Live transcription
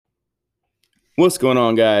What's going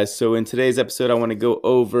on, guys? So, in today's episode, I want to go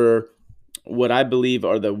over what I believe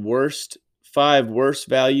are the five worst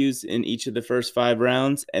values in each of the first 5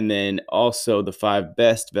 rounds, and then also the 5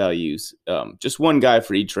 best values. Just one guy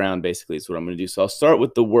for each round, basically, is what I'm going to do. So, I'll start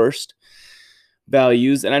with the worst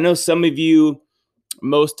values. And I know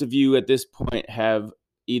most of you at this point have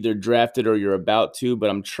either drafted or you're about to, but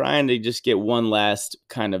I'm trying to just get one last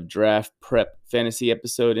kind of draft prep fantasy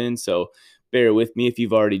episode in. So, bear with me if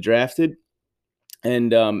you've already drafted.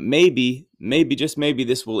 And maybe, just maybe,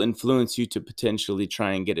 this will influence you to potentially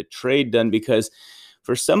try and get a trade done because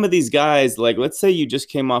for some of these guys, like let's say you just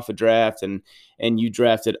came off a draft and you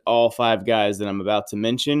drafted all 5 guys that I'm about to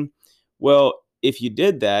mention. Well, if you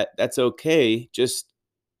did that, that's okay. I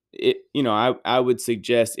would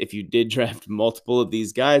suggest if you did draft multiple of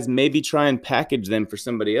these guys, maybe try and package them for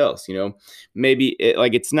somebody else.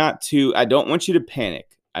 It's not too. I don't want you to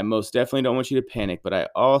panic. I most definitely don't want you to panic, but I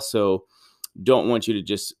also don't want you to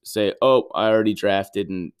just say, "Oh, I already drafted,"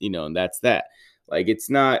 and that's that. Like it's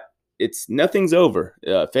nothing's over.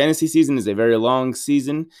 Fantasy season is a very long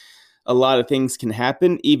season. A lot of things can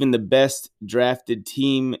happen. Even the best drafted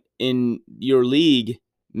team in your league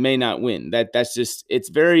may not win. That's just it's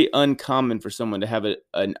very uncommon for someone to have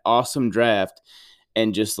an awesome draft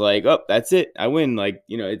and just like, oh, that's it, I win.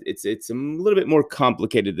 It's a little bit more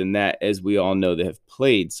complicated than that, as we all know that have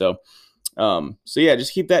played. So yeah,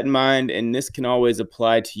 just keep that in mind, and this can always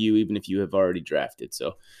apply to you even if you have already drafted.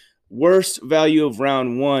 So, worst value of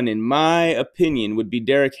round one, in my opinion, would be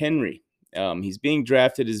Derrick Henry. He's being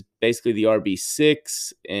drafted as basically the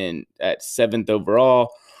RB6 and at 7th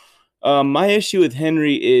overall. My issue with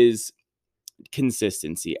Henry is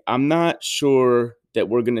consistency. I'm not sure that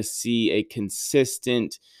we're going to see a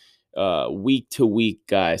consistent week to week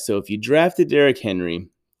guy. So if you drafted Derrick Henry,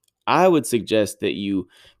 I would suggest that you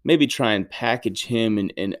maybe try and package him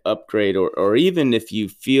and upgrade, or even if you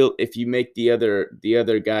make the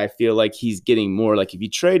other guy feel like he's getting more. Like if you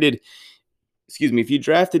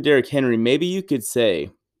drafted Derrick Henry, maybe you could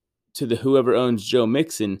say to the whoever owns Joe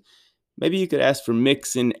Mixon, maybe you could ask for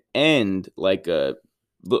Mixon and like a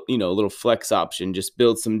little flex option, just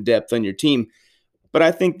build some depth on your team. But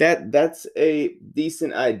I think that's a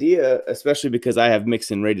decent idea, especially because I have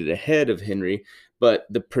Mixon rated ahead of Henry. But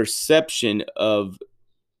the perception of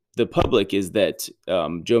the public is that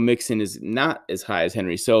Joe Mixon is not as high as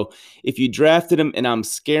Henry. So if you drafted him, and I'm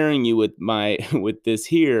scaring you with with this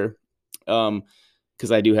here,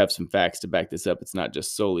 because I do have some facts to back this up. It's not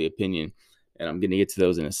just solely opinion, and I'm going to get to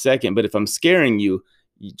those in a second. But if I'm scaring you,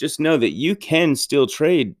 you just know that you can still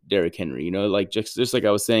trade Derrick Henry. Like just like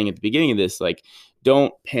I was saying at the beginning of this, like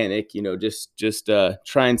don't panic. Just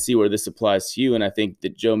try and see where this applies to you. And I think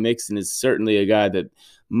that Joe Mixon is certainly a guy that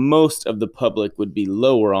most of the public would be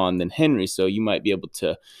lower on than Henry. So you might be able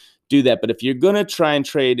to do that. But if you're gonna try and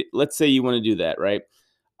trade, let's say you want to do that, right?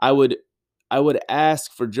 I would I would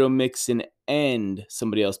ask for Joe Mixon and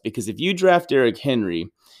somebody else, because if you draft Derrick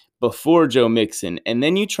Henry before Joe Mixon and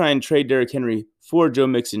then you try and trade Derrick Henry for Joe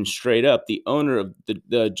Mixon straight up, the owner of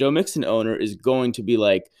the Joe Mixon owner is going to be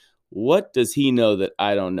like, what does he know that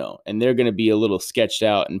I don't know? And they're going to be a little sketched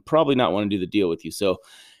out and probably not want to do the deal with you. So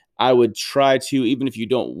I would try to, even if you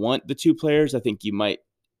don't want the 2 players, I think you might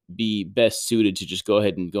be best suited to just go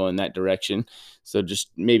ahead and go in that direction. So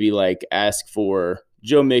just maybe like ask for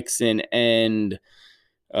Joe Mixon and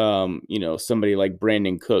somebody like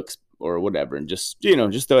Brandon Cooks or whatever, and just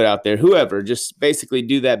throw it out there. Whoever, just basically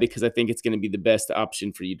do that, because I think it's going to be the best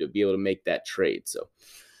option for you to be able to make that trade. So,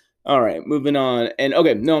 all right, moving on. And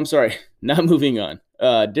okay, no, I'm sorry, not moving on.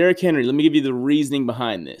 Derrick Henry, let me give you the reasoning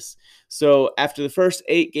behind this. So after the first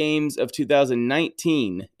 8 games of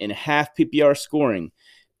 2019 in half PPR scoring,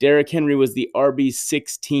 Derrick Henry was the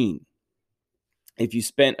RB16. If you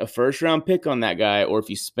spent a first round pick on that guy, or if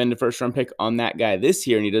you spend a first round pick on that guy this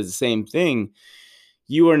year and he does the same thing,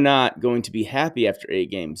 you are not going to be happy after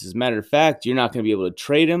 8 games. As a matter of fact, you're not going to be able to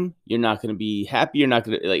trade him. You're not going to be happy. You're not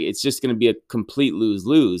going to it's just going to be a complete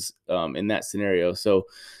lose-lose in that scenario. So,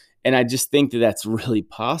 and I just think that that's really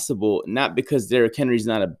possible, not because Derrick Henry's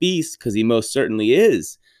not a beast, because he most certainly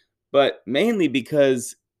is, but mainly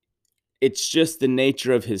because it's just the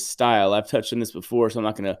nature of his style. I've touched on this before, so I'm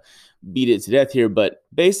not going to beat it to death here. But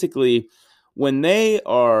basically, when they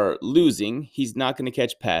are losing, he's not going to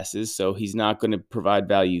catch passes, so he's not going to provide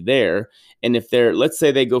value there. And if let's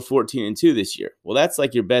say they go 14-2 this year, well, that's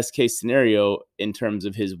like your best case scenario in terms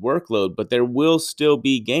of his workload. But there will still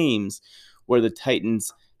be games where the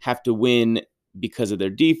Titans have to win because of their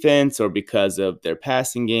defense or because of their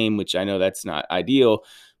passing game, which I know that's not ideal.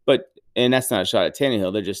 And that's not a shot at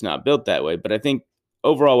Tannehill. They're just not built that way. But I think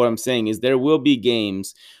overall what I'm saying is there will be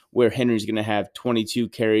games where Henry's going to have 22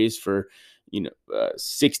 carries for,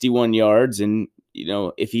 61 yards. And,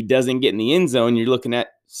 if he doesn't get in the end zone, you're looking at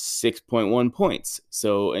 6.1 points.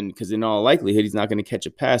 So, and because in all likelihood, he's not going to catch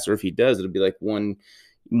a pass, or if he does, it'll be like one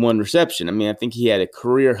reception. I mean, I think he had a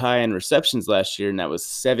career high in receptions last year, and that was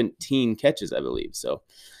 17 catches, I believe. So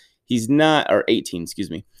he's not, or 18, excuse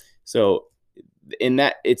me. So in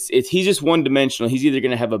that, he's just one dimensional. He's either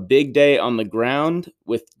going to have a big day on the ground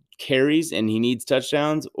with carries and he needs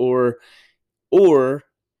touchdowns, or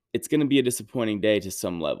it's going to be a disappointing day to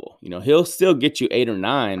some level. He'll still get you 8 or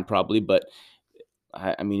 9 probably, but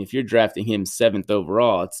I mean, if you're drafting him 7th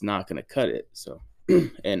overall, it's not going to cut it. So,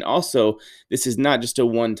 and also, this is not just a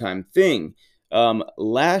one-time thing.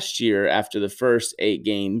 Last year, after the first 8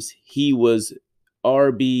 games, he was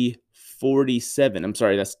RB 47. I'm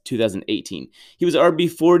sorry, that's 2018. He was RB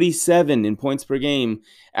 47 in points per game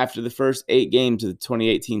after the first 8 games of the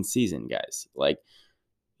 2018 season, guys. Like,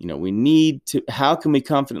 we need to, how can we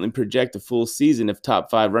confidently project a full season of top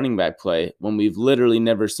 5 running back play when we've literally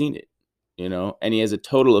never seen it? And he has a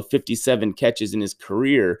total of 57 catches in his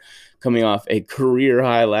career, coming off a career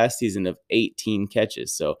high last season of 18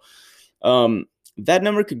 catches. So that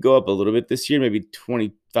number could go up a little bit this year, maybe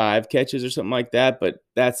 25 catches or something like that, but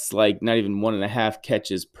that's like not even 1.5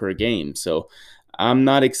 catches per game. So I'm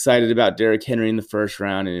not excited about Derrick Henry in the first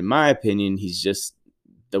round. And in my opinion, he's just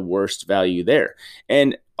the worst value there.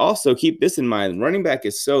 And also keep this in mind, running back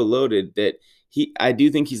is so loaded that I do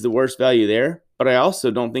think he's the worst value there, but I also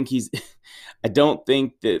don't think I don't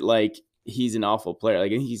think that like he's an awful player.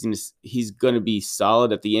 Like I think he's going to be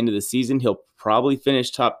solid at the end of the season. He'll probably finish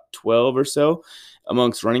top 12 or so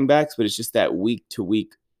amongst running backs, but it's just that week to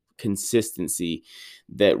week consistency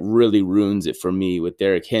that really ruins it for me with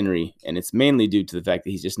Derrick Henry. And it's mainly due to the fact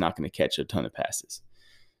that he's just not going to catch a ton of passes.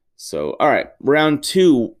 So, all right, round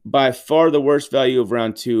 2, by far the worst value of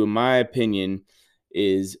round 2, in my opinion,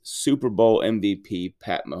 is Super Bowl MVP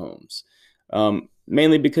Pat Mahomes.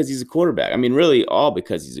 Mainly because he's a quarterback. I mean, really all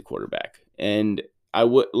because he's a quarterback. And I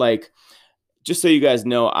would like, just so you guys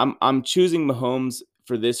know, I'm choosing Mahomes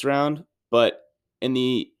for this round, but in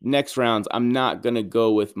the next rounds, I'm not gonna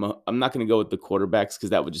go with the quarterbacks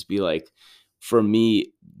because that would just be like, for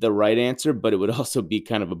me, the right answer. But it would also be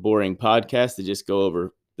kind of a boring podcast to just go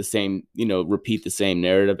over the same, repeat the same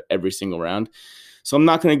narrative every single round. So I'm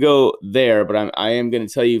not going to go there, but I am going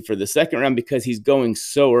to tell you for the second round, because he's going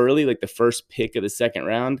so early, like the first pick of the second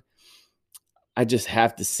round, I just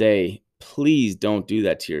have to say, please don't do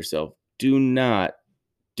that to yourself. Do not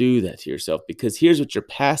do that to yourself, because here's what you're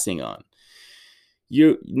passing on.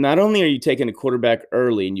 Not only are you taking a quarterback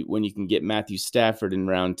early, and when you can get Matthew Stafford in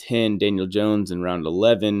round 10, Daniel Jones in round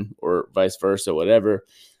 11, or vice versa, whatever,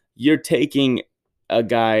 you're taking a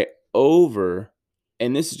guy over,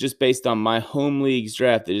 and this is just based on my home league's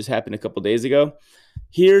draft that just happened a couple days ago.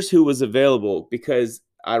 Here's who was available, because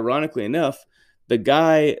ironically enough, the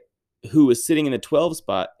guy who was sitting in the 12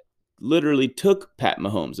 spot literally took Pat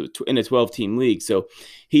Mahomes in a 12-team league. So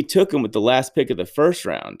he took him with the last pick of the first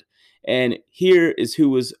round. And here is who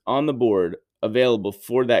was on the board available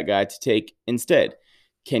for that guy to take instead.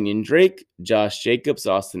 Kenyon Drake, Josh Jacobs,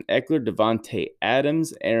 Austin Eckler, Devontae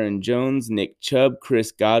Adams, Aaron Jones, Nick Chubb,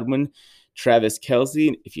 Chris Godwin, Travis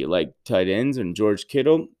Kelce, if you like tight ends, and George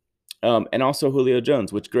Kittle, and also Julio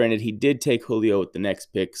Jones, which granted he did take Julio with the next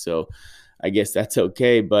pick, so I guess that's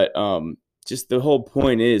okay. But just the whole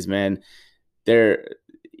point is, man, when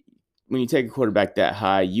you take a quarterback that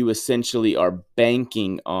high, you essentially are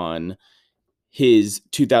banking on his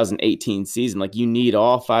 2018 season. Like, you need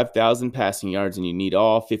all 5,000 passing yards and you need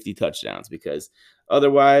all 50 touchdowns, because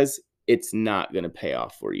otherwise it's not going to pay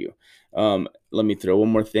off for you. Let me throw one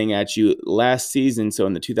more thing at you. Last season, so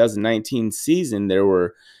in the 2019 season, there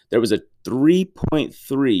was a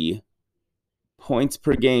 3.3 points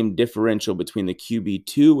per game differential between the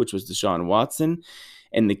QB2, which was Deshaun Watson,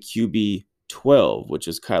 and the QB12, which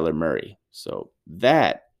is Kyler Murray. So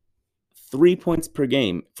that 3 points per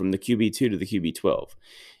game from the QB2 to the QB12.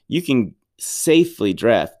 You can safely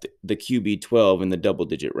draft the QB12 in the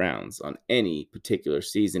double-digit rounds on any particular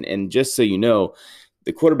season. And just so you know,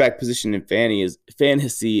 the quarterback position in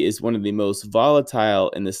fantasy is one of the most volatile,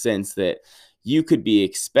 in the sense that you could be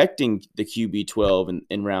expecting the QB12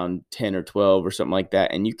 in round 10 or 12 or something like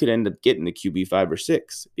that, and you could end up getting the QB5 or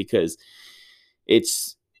 6, because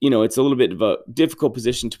it's a little bit of a difficult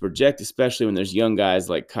position to project, especially when there's young guys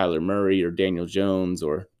like Kyler Murray or Daniel Jones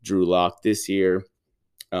or Drew Lock this year.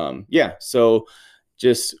 So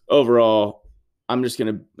just overall, I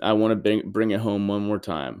want to bring it home one more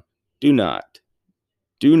time. Do not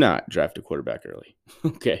draft a quarterback early.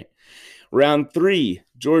 Okay. Round 3,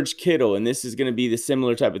 George Kittle, and this is going to be the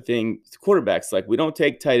similar type of thing to quarterbacks. Like, we don't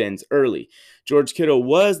take tight ends early. George Kittle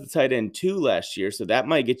was the tight end 2 last year, so that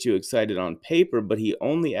might get you excited on paper, but he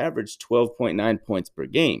only averaged 12.9 points per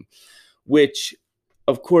game, which,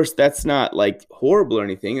 of course, that's not like horrible or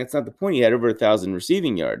anything. That's not the point. He had over 1,000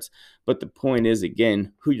 receiving yards. But the point is,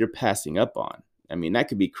 again, who you're passing up on. I mean, that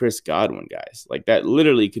could be Chris Godwin, guys. Like, that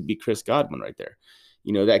literally could be Chris Godwin right there.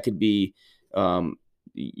 That could be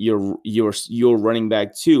your running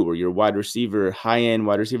back 2, or your wide receiver, high-end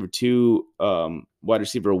wide receiver 2, wide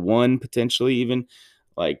receiver 1, potentially even.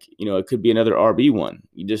 Like, it could be another RB1.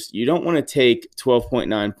 You don't want to take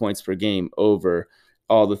 12.9 points per game over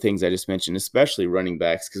all the things I just mentioned, especially running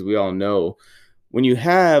backs, because we all know when you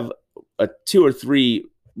have a 2 or 3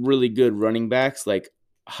 really good running backs, like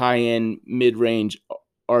high-end, mid-range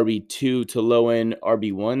RB2 to low-end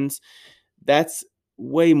RB1s, that's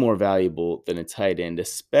way more valuable than a tight end,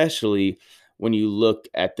 especially when you look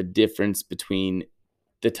at the difference between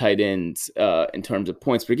the tight ends in terms of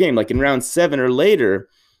points per game. Like in round 7 or later,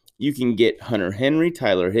 you can get Hunter Henry,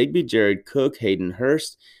 Tyler Higbee, Jared Cook, Hayden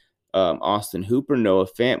Hurst, Austin Hooper, Noah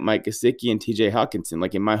Fant, Mike Gesicki, and TJ Hawkinson.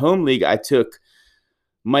 Like in my home league, I took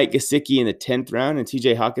Mike Gesicki in the 10th round and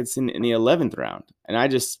TJ Hawkinson in the 11th round. And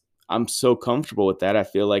I'm so comfortable with that. I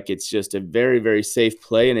feel like it's just a very, very safe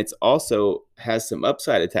play. And it's also has some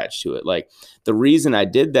upside attached to it. Like, the reason I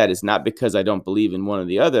did that is not because I don't believe in one or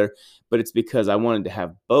the other, but it's because I wanted to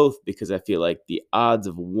have both, because I feel like the odds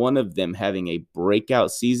of one of them having a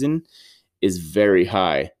breakout season is very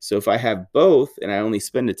high. So if I have both and I only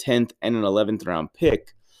spend a 10th and an 11th round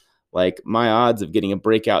pick, like, my odds of getting a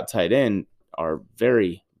breakout tight end are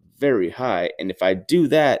very, very high. And if I do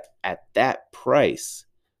that at that price,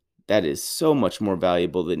 that is so much more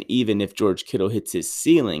valuable than even if George Kittle hits his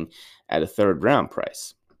ceiling at a 3rd round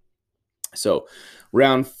price. So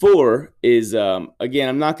round 4 is, again,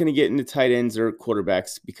 I'm not going to get into tight ends or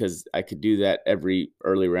quarterbacks because I could do that every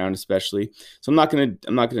early round, especially. So I'm not going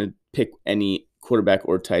to pick any quarterback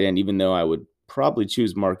or tight end, even though I would probably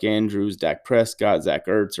choose Mark Andrews, Dak Prescott, Zach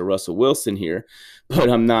Ertz, or Russell Wilson here. But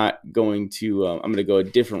I'm not going to, I'm going to go a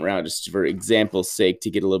different route just for example's sake to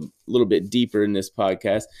get a little bit deeper in this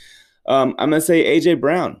podcast. I'm going to say A.J.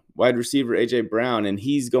 Brown, wide receiver A.J. Brown, and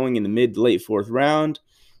he's going in the mid to late 4th round.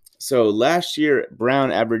 So last year,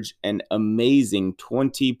 Brown averaged an amazing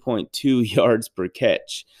 20.2 yards per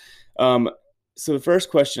catch. So the first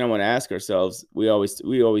question I want to ask ourselves, we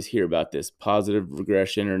always hear about this positive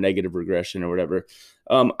regression or negative regression or whatever.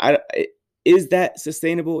 Is that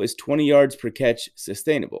sustainable? Is 20 yards per catch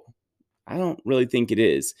sustainable? I don't really think it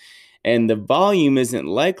is. And the volume isn't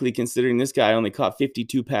likely, considering this guy only caught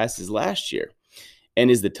 52 passes last year. And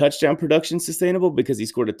is the touchdown production sustainable? Because he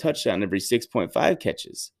scored a touchdown every 6.5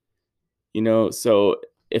 catches. So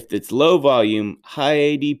if it's low volume, high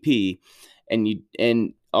ADP,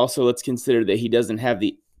 and also let's consider that he doesn't have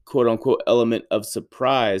the quote unquote element of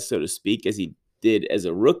surprise, so to speak, as he did as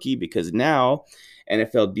a rookie, because now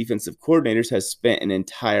NFL defensive coordinators has spent an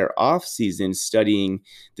entire offseason studying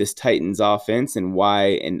this Titans offense and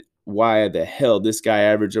why the hell this guy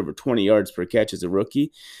averaged over 20 yards per catch as a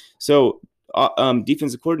rookie. So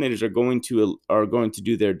defensive coordinators are going to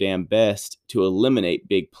do their damn best to eliminate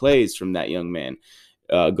big plays from that young man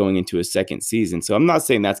going into his 2nd season. So I'm not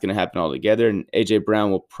saying that's going to happen altogether. And A.J.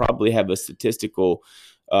 Brown will probably have a statistical,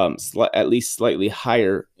 at least slightly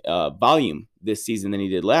higher volume this season than he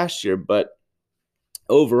did last year. But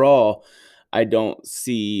overall, I don't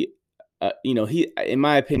see. In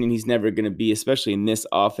my opinion, he's never going to be, especially in this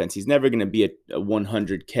offense, he's never going to be a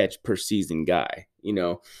 100 catch per season guy,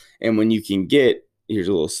 and when you can get, here's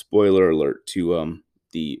a little spoiler alert to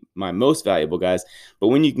my most valuable guys, but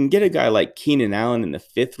when you can get a guy like Keenan Allen in the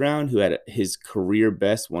 5th round, who had his career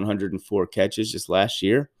best 104 catches just last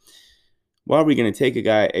year, why are we going to take a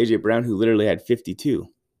guy, AJ Brown, who literally had 52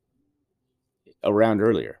 a round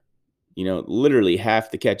earlier? Literally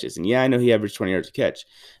half the catches. And yeah, I know he averaged 20 yards a catch.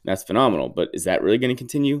 That's phenomenal. But is that really going to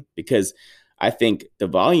continue? Because I think the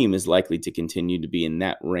volume is likely to continue to be in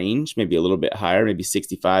that range, maybe a little bit higher, maybe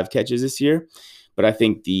 65 catches this year. But I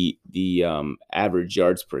think the average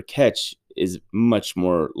yards per catch is much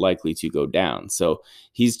more likely to go down. So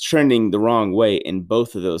he's trending the wrong way in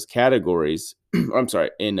both of those categories. I'm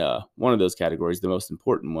sorry, in one of those categories, the most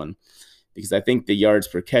important one. Because I think the yards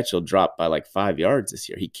per catch will drop by like 5 yards this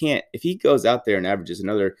year. He can't, if he goes out there and averages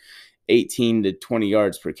another 18 to 20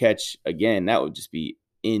 yards per catch again, that would just be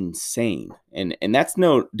insane. And that's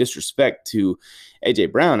no disrespect to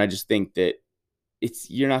AJ Brown. I just think that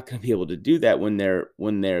you're not going to be able to do that when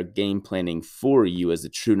they're game planning for you as a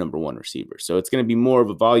true number 1 receiver. So it's going to be more of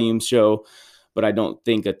a volume show, but I don't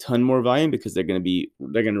think a ton more volume because they're going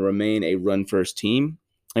to remain a run first team.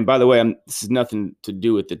 And by the way, this is nothing to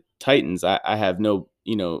do with the Titans. I have no,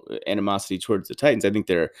 animosity towards the Titans. I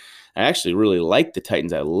actually really like the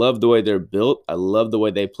Titans. I love the way they're built. I love the way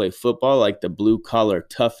they play football, like the blue collar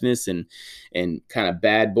toughness and kind of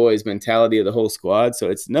bad boys mentality of the whole squad. So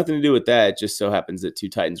it's nothing to do with that. It just so happens that two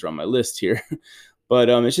Titans are on my list here. But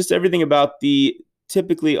it's just everything about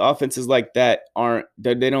typically offenses like that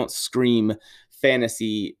they don't scream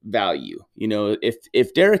fantasy value.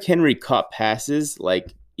 If Derrick Henry caught passes,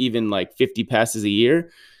 like even like 50 passes a year,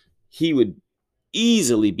 he would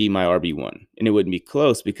easily be my RB1, and it wouldn't be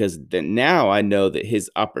close because then now I know that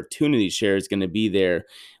his opportunity share is going to be there,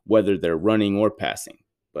 whether they're running or passing.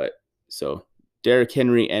 But so Derrick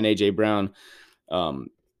Henry and AJ Brown,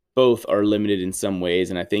 both are limited in some ways.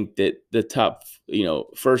 And I think that the top,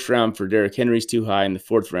 first round for Derrick Henry is too high, and the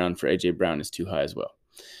fourth round for AJ Brown is too high as well.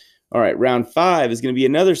 All right, round 5 is going to be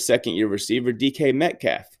another second-year receiver, DK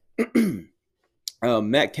Metcalf.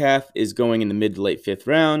 Metcalf is going in the mid to late 5th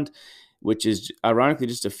round, which is ironically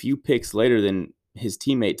just a few picks later than his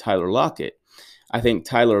teammate Tyler Lockett. I think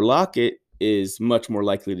Tyler Lockett is much more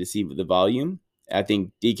likely to see the volume. I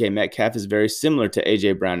think DK Metcalf is very similar to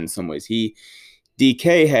AJ Brown in some ways.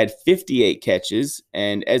 DK had 58 catches,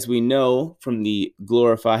 and as we know from the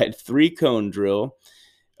glorified 3-cone drill,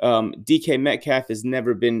 DK Metcalf has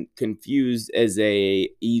never been confused as a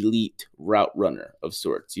elite route runner of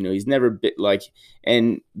sorts. He's never been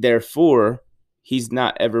and therefore he's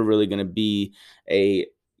not ever really going to be a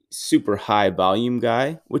super high volume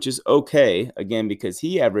guy, which is okay, again, because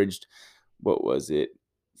he averaged,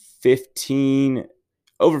 15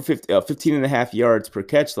 and a half yards per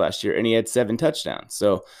catch last year, and he had 7 touchdowns.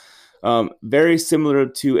 So very similar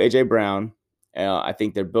to AJ Brown. I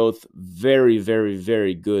think they're both very, very,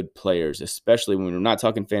 very good players, especially when we're not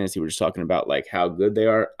talking fantasy. We're just talking about like how good they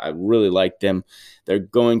are. I really like them. They're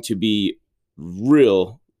going to be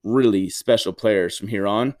really special players from here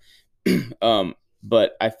on.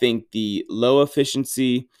 But I think the low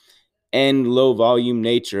efficiency and low volume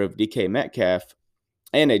nature of DK Metcalf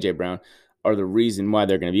and AJ Brown are the reason why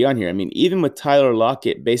they're going to be on here. I mean, even with Tyler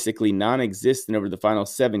Lockett basically non-existent over the final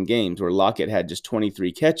 7 games, where Lockett had just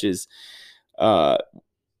 23 catches,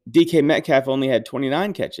 DK Metcalf only had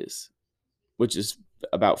 29 catches, which is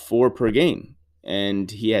about 4 per game,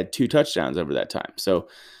 and he had 2 touchdowns over that time. So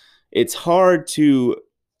it's hard to,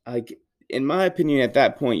 in my opinion, at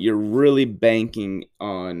that point, you're really banking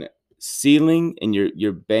on ceiling, and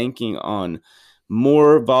you're banking on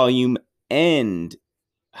more volume and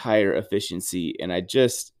higher efficiency. And I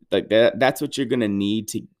just like that's what you're going to need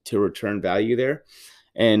to return value there.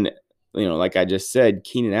 And, like I just said,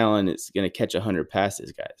 Keenan Allen is going to catch 100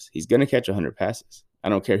 passes, guys. He's going to catch 100 passes. I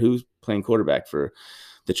don't care who's playing quarterback for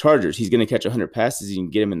the Chargers. He's going to catch 100 passes. You can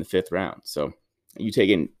get him in the 5th round. So are you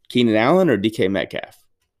taking Keenan Allen or DK Metcalf?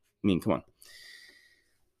 I mean, come on.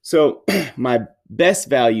 So my best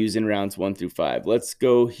values in rounds 1 through 5. Let's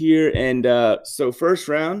go here. And so first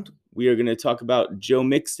round, we are going to talk about Joe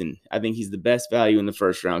Mixon. I think he's the best value in the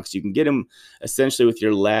first round because you can get him essentially with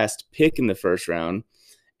your last pick in the first round.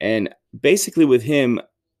 And basically with him,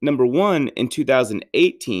 number one, in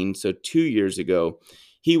 2018, so 2 years ago,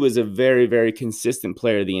 he was a very, very consistent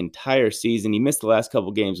player the entire season. He missed the last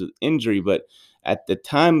couple games with injury, but at the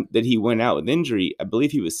time that he went out with injury, I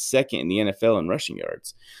believe he was second in the NFL in rushing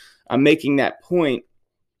yards. I'm making that point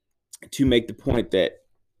to make the point that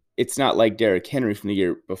it's not like Derrick Henry from the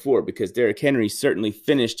year before, because Derrick Henry certainly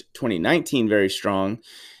finished 2019 very strong,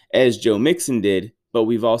 as Joe Mixon did, but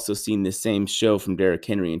we've also seen the same show from Derrick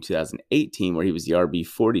Henry in 2018 where he was the RB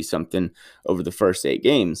 40-something over the first 8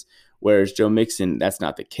 games, whereas Joe Mixon, that's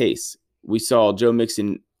not the case. We saw Joe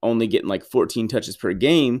Mixon only getting like 14 touches per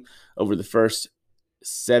game over the first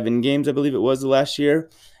 7 games, I believe it was, the last year,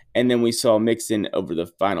 and then we saw Mixon over the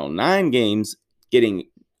final 9 games getting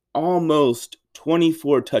almost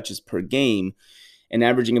 24 touches per game and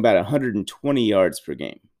averaging about 120 yards per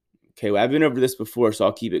game. Okay, well, I've been over this before, so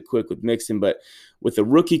I'll keep it quick with Mixon, but with a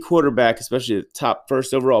rookie quarterback, especially the top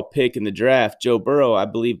first overall pick in the draft, Joe Burrow, I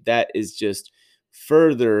believe that is just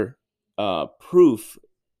further proof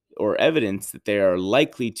or evidence that they are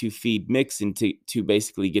likely to feed Mixon to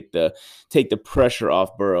basically take the pressure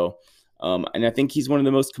off Burrow. And I think he's one of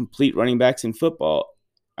the most complete running backs in football.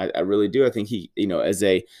 I really do. I think he, as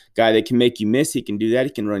a guy that can make you miss, he can do that.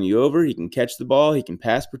 He can run you over. He can catch the ball. He can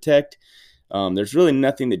pass protect. There's really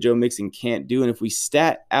nothing that Joe Mixon can't do. And if we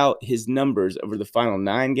stat out his numbers over the final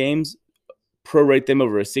 9 games, prorate them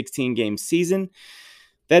over a 16-game season,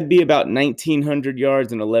 that'd be about 1,900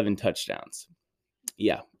 yards and 11 touchdowns.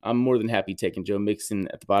 yeah, I'm more than happy taking Joe Mixon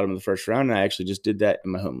at the bottom of the first round. And I actually just did that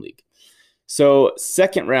in my home league. So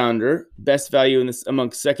second rounder, best value in this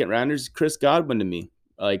amongst second rounders, Chris Godwin to me.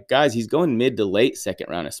 Like, guys, he's going mid to late second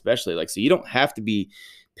round, especially. Like, so you don't have to be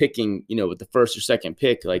picking, with the first or second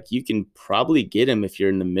pick. Like, you can probably get him if you're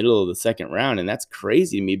in the middle of the second round. And that's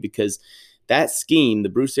crazy to me because that scheme, the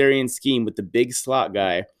Bruce Arians scheme with the big slot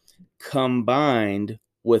guy combined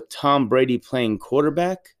with Tom Brady playing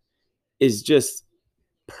quarterback is just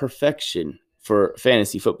perfection for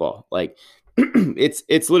fantasy football. Like,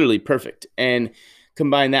 it's literally perfect. And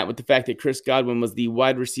combine that with the fact that Chris Godwin was the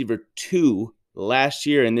wide receiver 2 last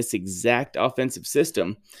year in this exact offensive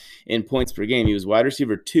system in points per game. He was wide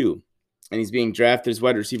receiver 2, and he's being drafted as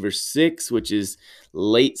wide receiver 6, which is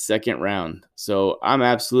late second round. So I'm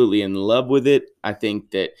absolutely in love with it. I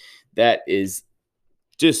think that is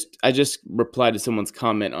I just replied to someone's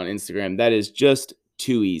comment on Instagram. That is just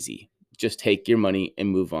too easy. Just take your money and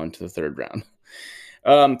move on to the third round.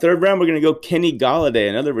 Third round, we're going to go Kenny Golladay,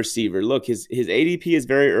 another receiver. Look, his ADP is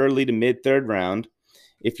very early to mid third round.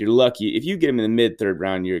 If you're lucky, if you get him in the mid third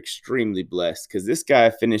round, you're extremely blessed because this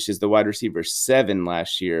guy finishes the wide receiver 7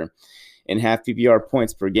 last year in half PPR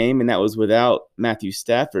points per game, and that was without Matthew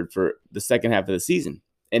Stafford for the second half of the season.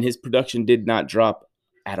 And his production did not drop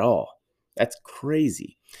at all. That's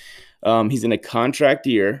crazy. He's in a contract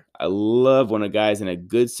year. I love when a guy's in a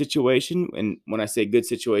good situation. And when I say good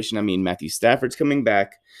situation, I mean Matthew Stafford's coming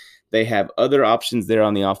back. They have other options there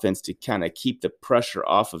on the offense to kind of keep the pressure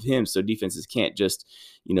off of him so defenses can't just,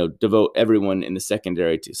 devote everyone in the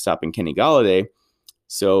secondary to stopping Kenny Golladay.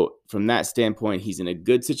 So from that standpoint, he's in a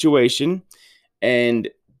good situation. And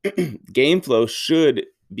game flow should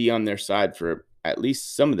be on their side for at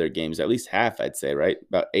least some of their games, at least half, I'd say, right?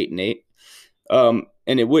 About 8-8.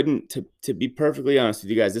 And it wouldn't, to be perfectly honest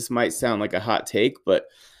with you guys, this might sound like a hot take, but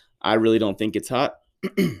I really don't think it's hot.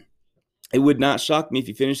 It would not shock me if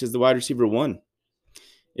he finished as the wide receiver 1.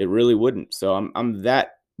 It really wouldn't. So I'm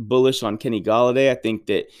that bullish on Kenny Golladay. I think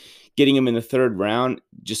that getting him in the third round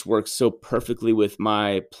just works so perfectly with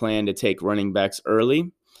my plan to take running backs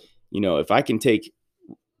early. If I can take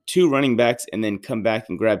 2 running backs and then come back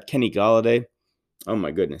and grab Kenny Golladay, oh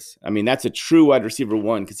my goodness. I mean, that's a true wide receiver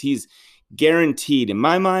 1 because he's guaranteed, in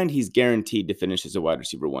my mind, he's guaranteed to finish as a wide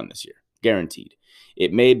receiver 1 this year. Guaranteed.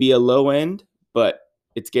 It may be a low end, but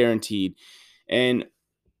it's guaranteed. And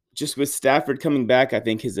just with Stafford coming back, I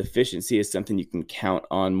think his efficiency is something you can count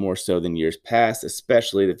on more so than years past,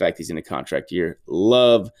 especially the fact he's in a contract year.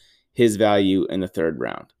 Love his value in the third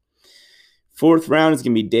round. Fourth round is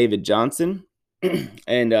going to be David Johnson.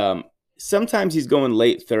 And sometimes he's going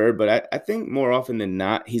late third, but I think more often than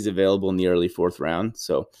not, he's available in the early fourth round.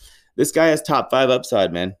 So this guy has top 5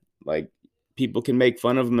 upside, man. Like, people can make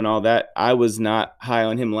fun of him and all that. I was not high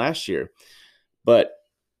on him last year, but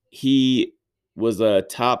he was a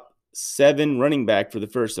top 7 running back for the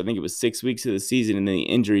first, I think it was 6 weeks of the season, and then the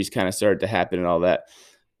injuries kind of started to happen and all that.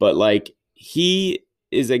 But he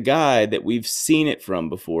is a guy that we've seen it from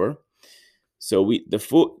before. So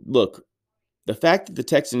look, the fact that the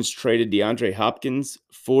Texans traded DeAndre Hopkins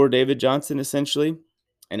for David Johnson essentially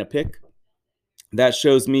and a pick, that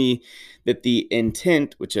shows me that the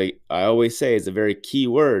intent, which I always say is a very key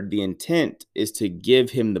word, the intent is to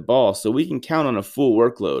give him the ball so we can count on a full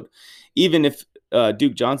workload. Even if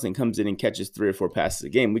Duke Johnson comes in and catches 3 or 4 passes a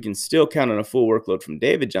game, we can still count on a full workload from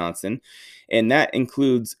David Johnson, and that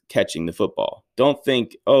includes catching the football. Don't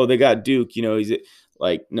think, oh, they got Duke,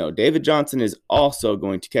 no, David Johnson is also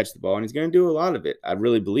going to catch the ball, and he's going to do a lot of it. I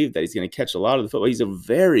really believe that he's going to catch a lot of the football. He's a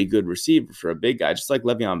very good receiver for a big guy, just like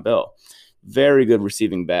Le'Veon Bell. Very good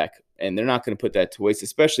receiving back, and they're not going to put that to waste,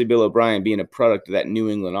 especially Bill O'Brien being a product of that New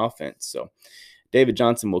England offense. So David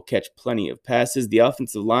Johnson will catch plenty of passes. The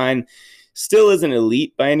offensive line still isn't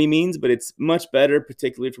elite by any means, but it's much better,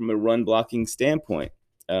 particularly from a run blocking standpoint.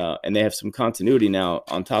 And they have some continuity now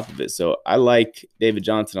on top of it. So I like David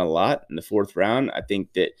Johnson a lot in the fourth round. I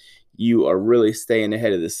think that you are really staying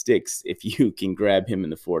ahead of the sticks if you can grab him in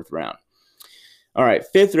the fourth round. All right,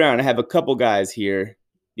 fifth round, I have a couple guys here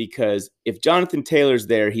because if Jonathan Taylor's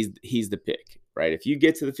there, he's the pick, right? If you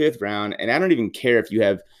get to the fifth round, and I don't even care if you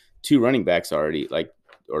have 2 running backs already,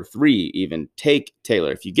 or 3 even, take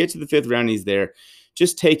Taylor. If you get to the fifth round, he's there,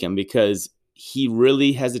 just take him because he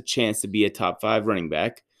really has a chance to be a top 5 running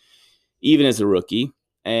back, even as a rookie.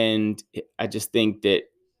 And I just think that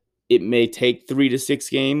it may take 3 to 6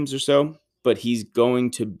 games or so, but he's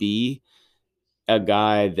going to be a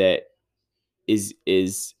guy that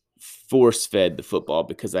is force-fed the football,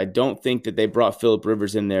 because I don't think that they brought Phillip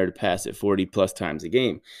Rivers in there to pass it 40-plus times a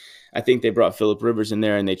game. I think they brought Phillip Rivers in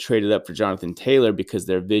there and they traded up for Jonathan Taylor because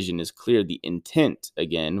their vision is clear. The intent,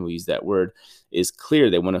 again, we use that word, is clear.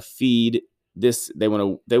 They want to feed this. They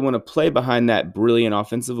want to play behind that brilliant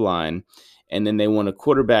offensive line, and then they want a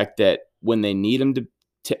quarterback that when they need him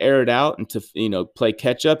to air it out and to play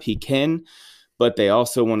catch up, he can. But they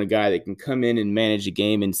also want a guy that can come in and manage a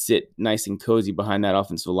game and sit nice and cozy behind that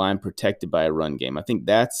offensive line, protected by a run game. I think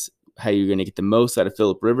that's how you're going to get the most out of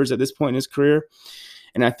Phillip Rivers at this point in his career.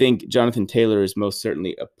 And I think Jonathan Taylor is most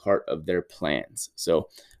certainly a part of their plans. So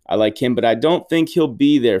I like him, but I don't think he'll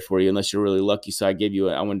be there for you unless you're really lucky. So I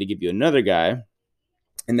wanted to give you another guy,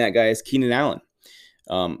 and that guy is Keenan Allen.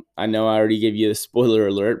 I know I already gave you the spoiler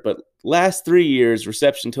alert, but last 3 years,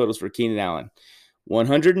 reception totals for Keenan Allen,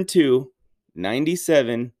 102,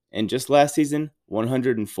 97, and just last season,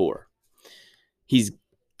 104. He's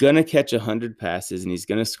going to catch 100 passes, and he's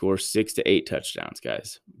going to score 6 to 8 touchdowns,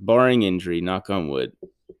 guys, barring injury, knock on wood.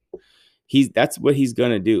 That's what he's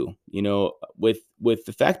going to do. With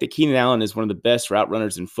the fact that Keenan Allen is one of the best route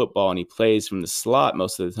runners in football, and he plays from the slot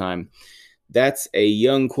most of the time, that's a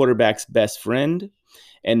young quarterback's best friend.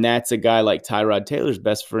 And that's a guy like Tyrod Taylor's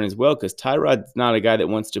best friend as well, because Tyrod's not a guy that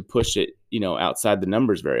wants to push it, outside the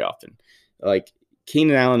numbers very often. Like,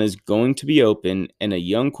 Keenan Allen is going to be open, and a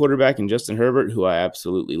young quarterback in Justin Herbert, who I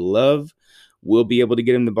absolutely love, will be able to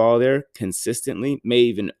get him the ball there consistently, may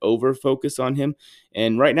even over-focus on him.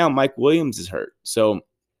 And right now, Mike Williams is hurt. So,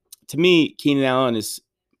 to me, Keenan Allen is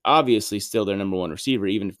obviously still their number one receiver,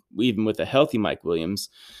 even with a healthy Mike Williams.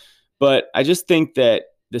 But I just think that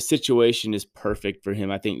the situation is perfect for him.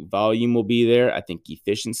 I think volume will be there. I think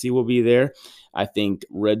efficiency will be there. I think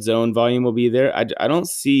red zone volume will be there. I don't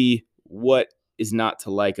see what is not to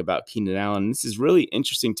like about Keenan Allen. This is really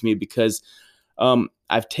interesting to me because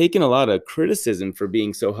I've taken a lot of criticism for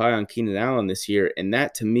being so high on Keenan Allen this year, and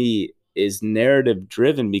that to me is narrative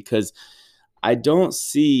driven, because I don't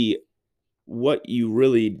see what you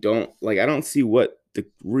really don't like. I don't see what the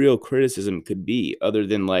real criticism could be other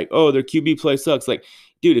than like, oh, their QB play sucks. Like,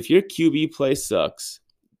 dude, if your QB play sucks,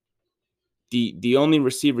 the only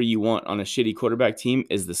receiver you want on a shitty quarterback team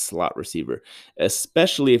is the slot receiver,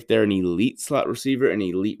 especially if they're an elite slot receiver, an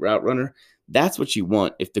elite route runner. That's what you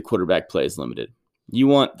want if the quarterback play is limited. You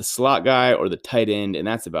want the slot guy or the tight end, and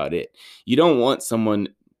that's about it. You don't want someone,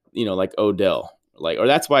 like Odell. Or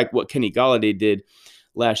that's why what Kenny Golladay did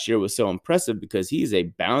last year was so impressive, because he's a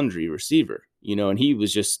boundary receiver, and he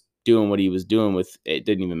was just doing what he was doing with it.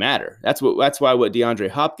 Didn't even matter. That's why what DeAndre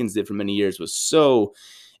Hopkins did for many years was so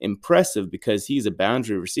impressive, because he's a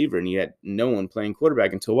boundary receiver and he had no one playing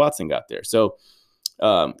quarterback until Watson got there. So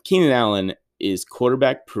Keenan Allen is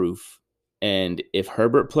quarterback proof. And if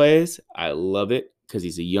Herbert plays, I love it, because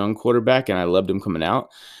he's a young quarterback and I loved him coming out.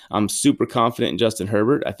 I'm super confident in Justin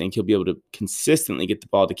Herbert. I think he'll be able to consistently get the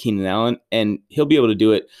ball to Keenan Allen, and he'll be able to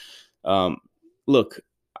do it. Look,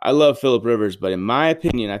 I love Phillip Rivers, but in my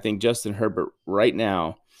opinion, I think Justin Herbert right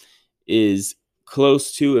now is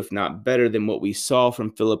close to, if not better than, what we saw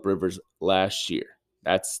from Phillip Rivers last year.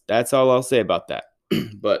 That's all I'll say about that.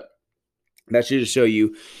 But that should just show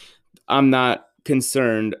you I'm not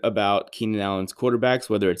concerned about Keenan Allen's quarterbacks,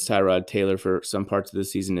 whether it's Tyrod Taylor for some parts of the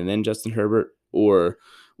season and then Justin Herbert or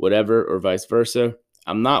whatever, or vice versa.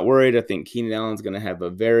 I'm not worried. I think Keenan Allen's going to have a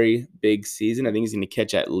very big season. I think he's going to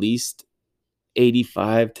catch at least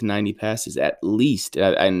 85 to 90 passes at least.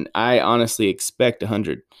 And I honestly expect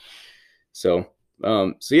 100. So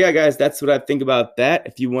yeah, guys, that's what I think about that.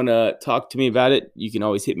 If you want to talk to me about it, you can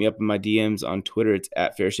always hit me up in my DMs on Twitter. It's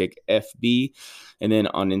 @FairShakeFB. And then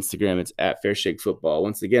on Instagram, it's @FairShakeFootball.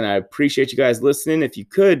 Once again, I appreciate you guys listening. If you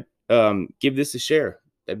could give this a share,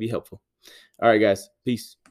 that'd be helpful. All right, guys. Peace.